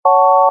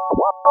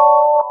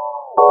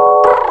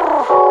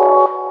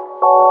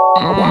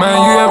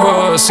Man, you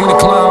ever seen a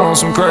clown on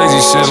some crazy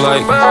shit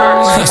like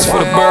that's for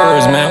the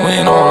birds, man? We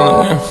ain't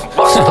all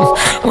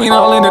we ain't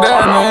all into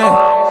that, man.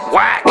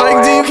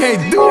 Like, dude, you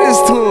can't do this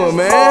to him,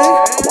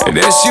 man. Hey,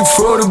 that shit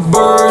for the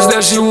birds,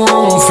 that shit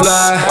won't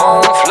fly.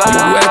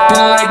 You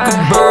acting like a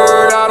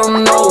bird, I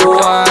don't know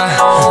why.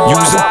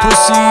 You's a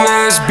pussy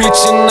ass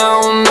bitch and I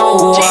don't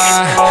know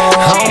why.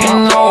 I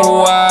don't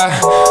know why.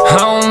 I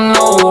don't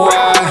know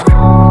why.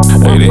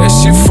 Hey, that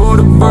shit for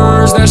the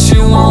birds, that shit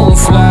won't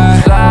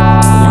fly.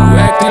 You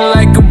acting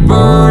like a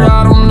bird,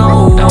 I don't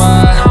know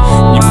why.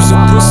 You's a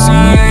pussy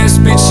ass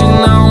bitch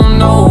and I don't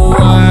know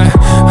why.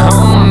 I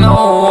don't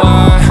know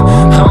why.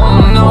 I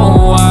don't know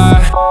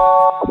why.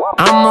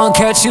 I'ma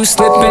catch you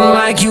slipping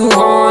like you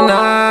on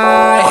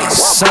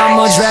ice.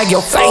 I'ma drag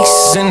your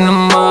face in the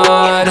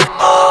mud.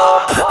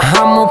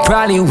 I'ma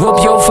probably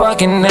whoop your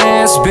fucking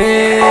ass,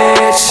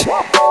 bitch.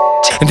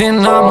 Then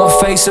I'ma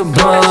face a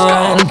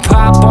blunt.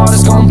 Pop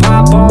artists gon'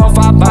 pop off,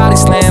 I body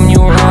slam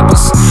you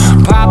rappers.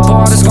 Pop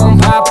artists gon'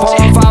 pop off,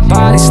 I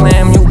body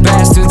slam you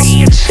bastards.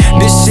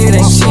 This shit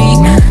ain't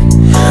cheap,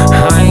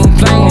 I ain't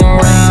playing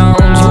around.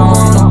 You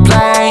wanna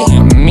play?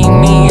 Meet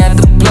me at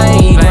the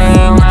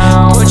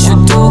playground. Put your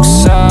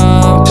dukes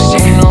up,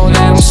 you know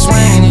that I'm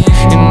swinging.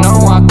 You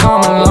know I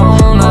come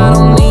alone, I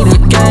don't need a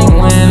gang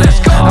win.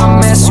 I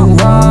mess you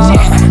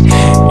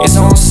up, it's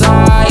on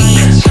sight.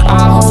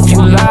 I hope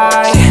you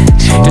lie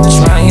to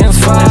try and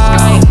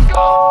fight.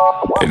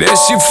 That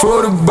shit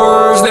for the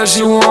birds, that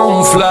shit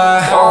won't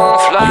fly.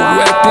 You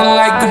acting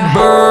like a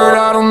bird,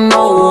 I don't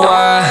know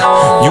why.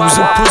 You's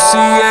a pussy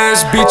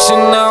ass bitch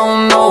and I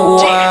don't know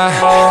why.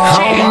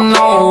 I don't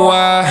know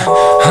why.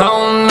 I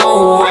don't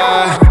know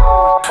why.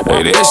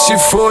 Hey, that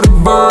shit for the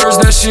birds,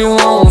 that shit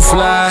won't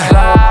fly.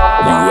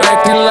 You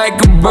acting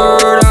like a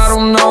bird, I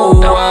don't know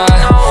why.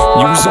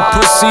 You's a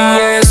pussy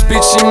ass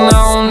bitch and I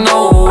don't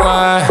know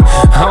why.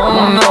 I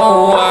don't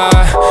know why.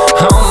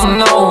 I don't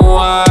know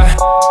why.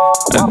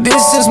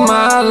 This is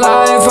my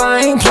life,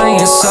 I ain't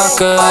playing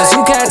suckers.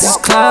 You cats is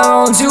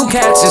clowns, you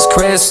cats is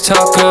Chris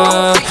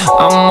Tucker.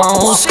 I'm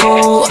old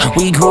school,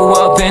 we grew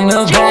up in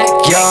the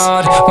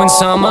backyard. Win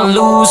some or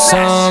lose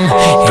some,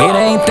 it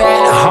ain't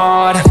that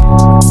hard.